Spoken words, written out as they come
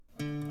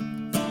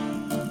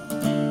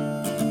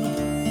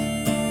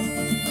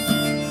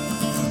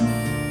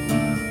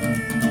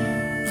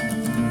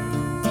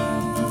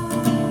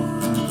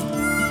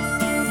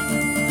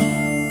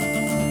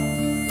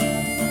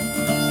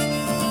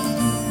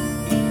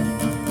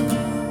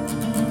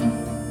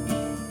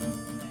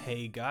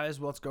guys,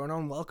 what's going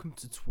on? Welcome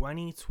to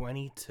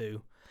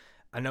 2022.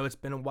 I know it's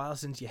been a while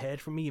since you heard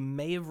from me. You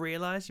may have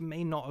realized, you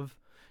may not have,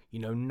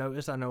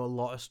 noticed. I know a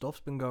lot of stuff's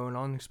been going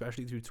on,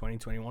 especially through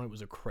 2021. It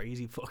was a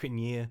crazy fucking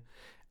year.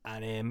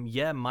 And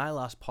my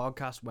last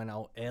podcast went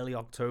out early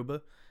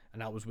October,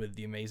 and that was with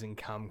the amazing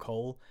Cam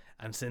Cole.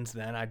 And since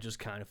then, I just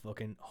kind of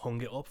fucking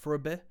hung it up for a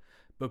bit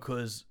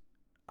because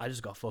I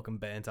just got fucking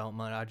burnt out,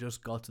 man. I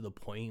just got to the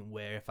point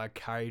where if I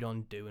carried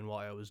on doing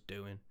what I was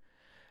doing,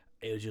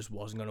 it just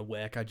wasn't going to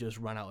work. I just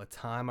ran out of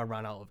time, I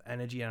ran out of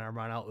energy, and I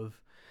ran out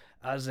of,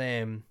 as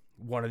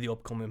one of the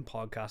upcoming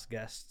podcast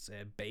guests,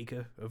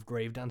 Baker of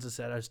Grave Dancer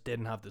said, I just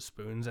didn't have the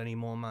spoons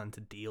anymore, man,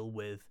 to deal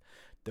with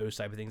those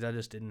type of things. I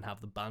just didn't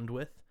have the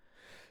bandwidth.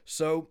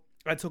 So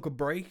I took a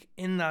break.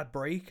 In that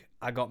break,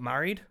 I got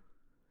married.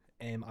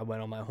 I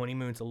went on my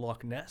honeymoon to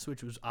Loch Ness,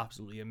 which was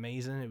absolutely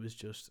amazing. It was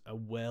just a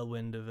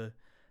whirlwind of a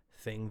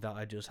thing that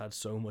I just had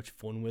so much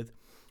fun with.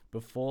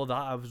 Before that,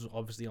 I was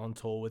obviously on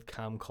tour with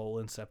Cam Cole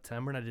in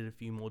September, and I did a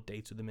few more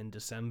dates with him in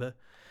December.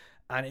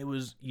 And it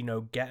was,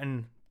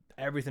 getting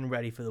everything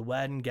ready for the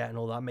wedding, getting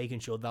all that, making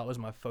sure that was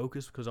my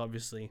focus, because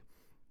obviously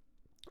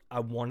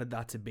I wanted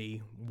that to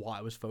be what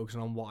I was focusing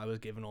on, what I was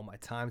giving all my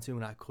time to,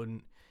 and I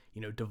couldn't,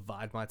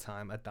 divide my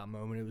time at that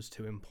moment. It was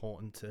too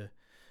important to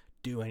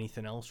do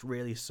anything else,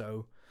 really.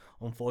 So,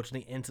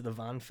 unfortunately, Into the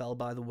Van fell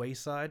by the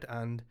wayside,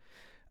 and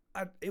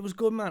it was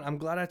good, man. I'm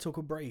glad I took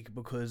a break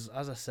because,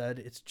 as I said,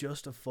 it's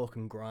just a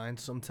fucking grind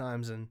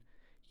sometimes. And,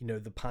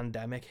 the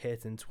pandemic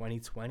hit in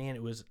 2020, and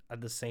it was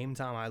at the same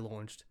time I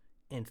launched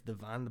Into the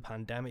Van. The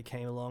pandemic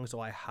came along, so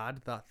I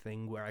had that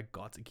thing where I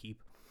got to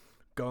keep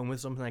going with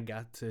something. I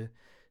got to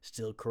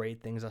still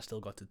create things. I still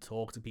got to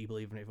talk to people,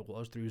 even if it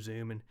was through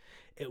Zoom. And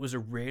it was a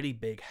really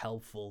big,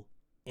 helpful,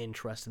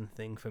 interesting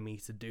thing for me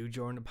to do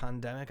during the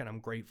pandemic, and I'm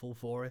grateful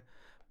for it.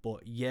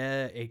 But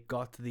yeah, it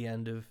got to the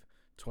end of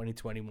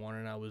 2021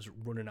 and I was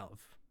running out of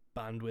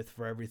bandwidth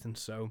for everything,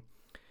 so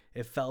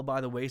it fell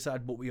by the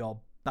wayside. But we are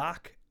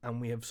back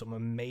and we have some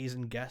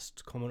amazing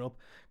guests coming up.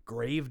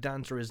 Grave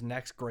Dancer is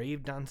next.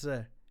 Grave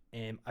Dancer,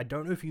 I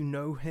don't know if you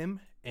know him.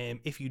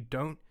 If you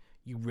don't,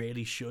 you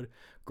really should.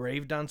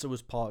 Grave Dancer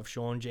was part of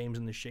Sean James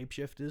and the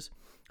Shapeshifters.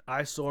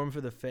 I saw him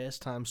for the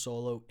first time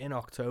solo in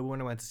October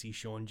when I went to see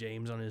Sean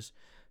James on his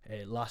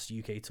last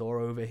UK tour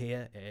over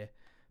here.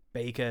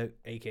 Baker,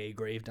 aka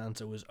Grave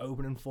Dancer, was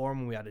opening for him,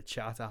 and we had a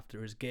chat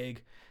after his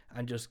gig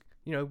and just,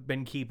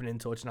 been keeping in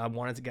touch, and I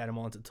wanted to get him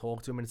on to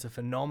talk to him, and it's a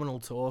phenomenal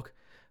talk.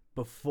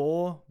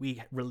 Before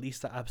we release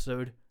that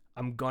episode,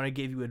 I'm going to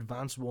give you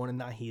advance warning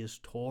that he is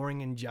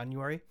touring in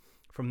January,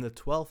 from the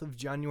 12th of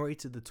January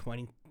to the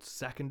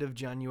 22nd of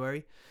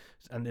January,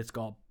 and it's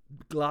got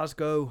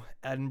Glasgow,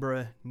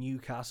 Edinburgh,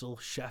 Newcastle,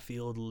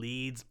 Sheffield,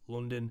 Leeds,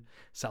 London,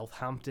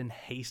 Southampton,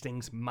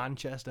 Hastings,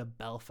 Manchester,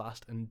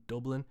 Belfast, and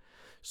Dublin.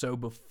 So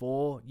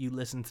before you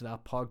listen to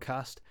that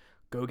podcast,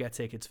 go get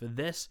tickets for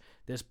this.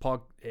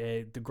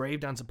 The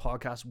Grave Dancer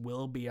podcast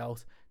will be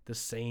out the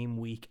same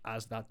week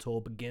as that tour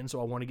begins. So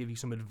I want to give you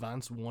some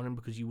advance warning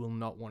because you will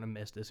not want to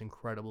miss this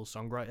incredible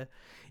songwriter.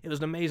 It was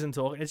an amazing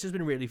talk. It's just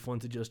been really fun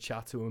to just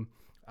chat to him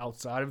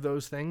outside of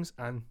those things.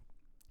 And,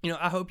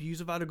 I hope you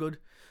have had a good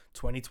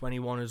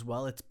 2021 as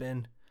well. It's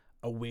been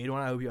a weird one.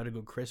 I hope you had a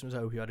good Christmas. I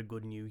hope you had a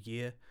good New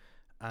Year.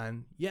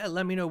 And yeah,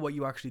 let me know what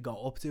you actually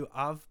got up to.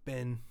 I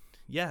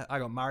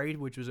got married,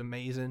 which was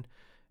amazing.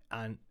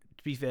 And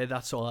to be fair,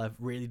 that's all I've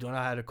really done.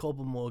 I had a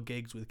couple more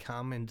gigs with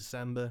Cam in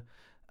December.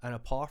 And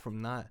apart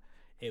from that,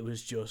 it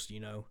was just,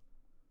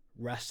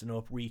 resting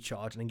up,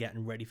 recharging, and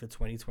getting ready for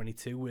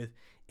 2022 with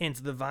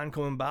Into the Van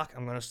coming back.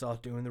 I'm going to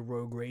start doing the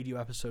Rogue Radio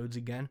episodes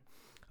again.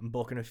 I'm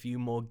booking a few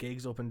more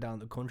gigs up and down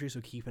the country,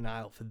 so keep an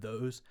eye out for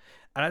those.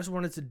 And I just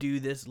wanted to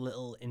do this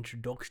little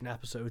introduction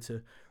episode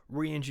to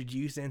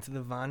reintroduce Into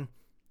the Van,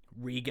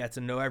 get to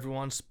know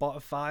everyone.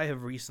 Spotify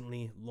have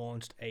recently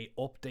launched a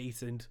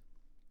updated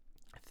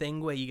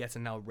thing where you get to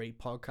now rate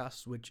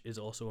podcasts, which is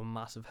also a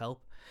massive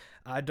help.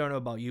 I don't know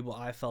about you, but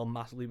I fell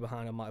massively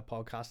behind on my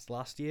podcasts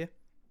last year.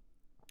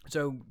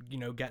 So,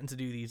 getting to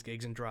do these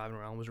gigs and driving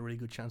around was a really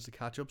good chance to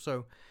catch up.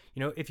 So,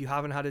 if you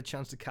haven't had a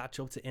chance to catch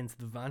up to Into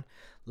the Van,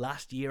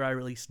 last year I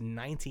released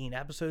 19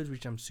 episodes,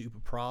 which I'm super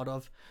proud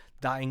of.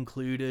 That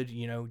included,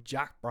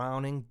 Jack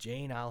Browning,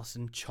 Jane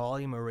Allison,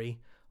 Charlie Marie,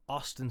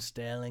 Austin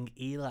Sterling,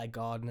 Eli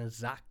Gardner,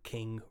 Zach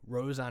King,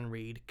 Roseanne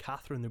Reed,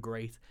 Catherine the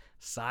Great,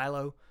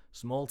 Silo,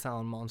 Small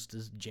Town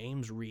Monsters,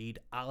 James Reed,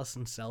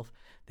 Alison Self,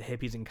 the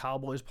Hippies and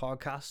Cowboys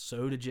podcast,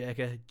 Soda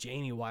Jerker,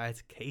 Jamie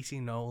Wyatt, Casey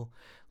Knoll,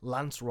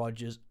 Lance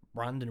Rogers,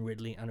 Brandon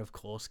Ridley, and of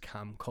course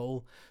Cam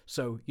Cole.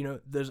 So,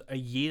 there's a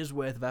year's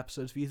worth of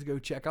episodes for you to go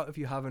check out if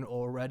you haven't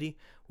already.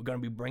 We're going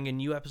to be bringing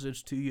new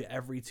episodes to you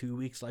every 2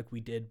 weeks like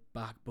we did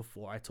back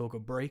before I took a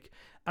break.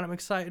 And I'm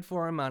excited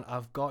for it, man.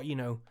 I've got,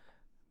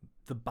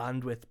 the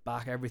bandwidth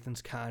back.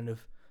 Everything's kind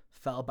of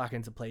fell back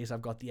into place.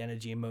 I've got the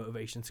energy and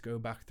motivation to go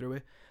back through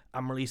it.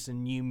 I'm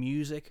releasing new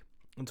music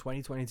in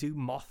 2022.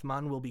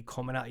 Mothman will be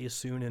coming at you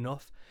soon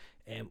enough.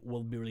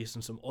 We'll be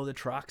releasing some other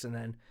tracks, and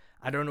then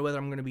I don't know whether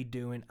I'm going to be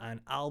doing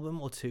an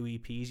album or 2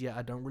 EPs yet.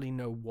 I don't really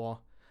know what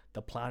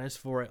the plan is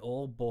for it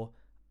all, but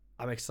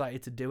I'm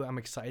excited to do it. I'm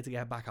excited to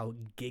get back out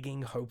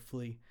gigging,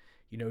 hopefully,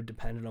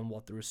 depending on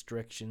what the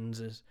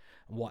restrictions is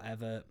and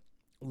whatever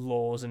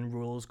laws and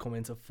rules come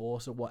into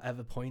force at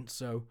whatever point.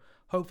 So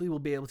hopefully we'll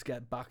be able to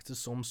get back to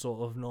some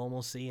sort of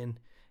normalcy. And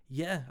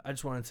yeah, I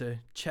just wanted to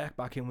check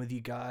back in with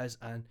you guys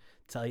and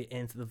tell you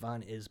Into the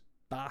Van is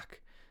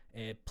back.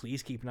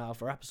 Please keep an eye out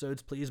for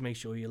episodes. Please make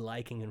sure you're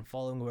liking and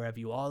following wherever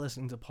you are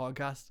listening to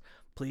podcasts.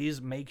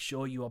 Please make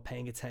sure you are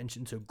paying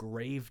attention to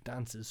Grave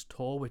Dancers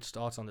Tour, which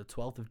starts on the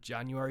 12th of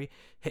January,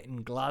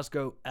 hitting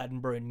Glasgow,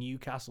 Edinburgh,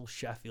 Newcastle,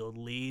 Sheffield,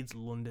 Leeds,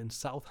 London,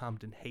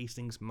 Southampton,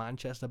 Hastings,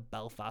 Manchester,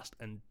 Belfast,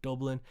 and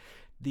Dublin.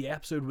 The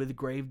episode with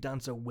Grave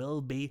Dancer will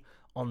be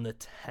on the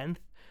 10th.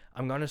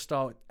 I'm going to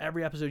start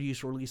every episode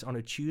used to release on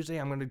a Tuesday.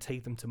 I'm going to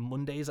take them to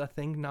Mondays, I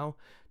think, now,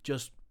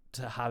 just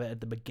to have it at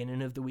the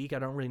beginning of the week. I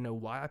don't really know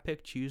why I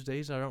picked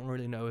Tuesdays. I don't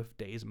really know if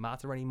days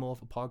matter anymore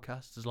for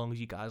podcasts, as long as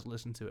you guys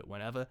listen to it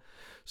whenever.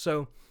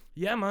 So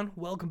yeah, man,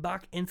 welcome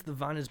back. Into the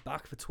Van is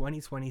back for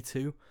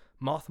 2022.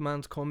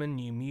 Mothman's coming,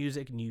 new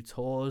music, new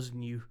tours,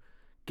 new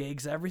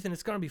gigs, everything.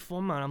 It's gonna be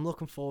fun, man. I'm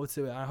looking forward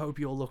to it. I hope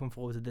you're looking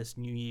forward to this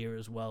new year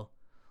as well.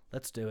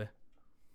 Let's do it.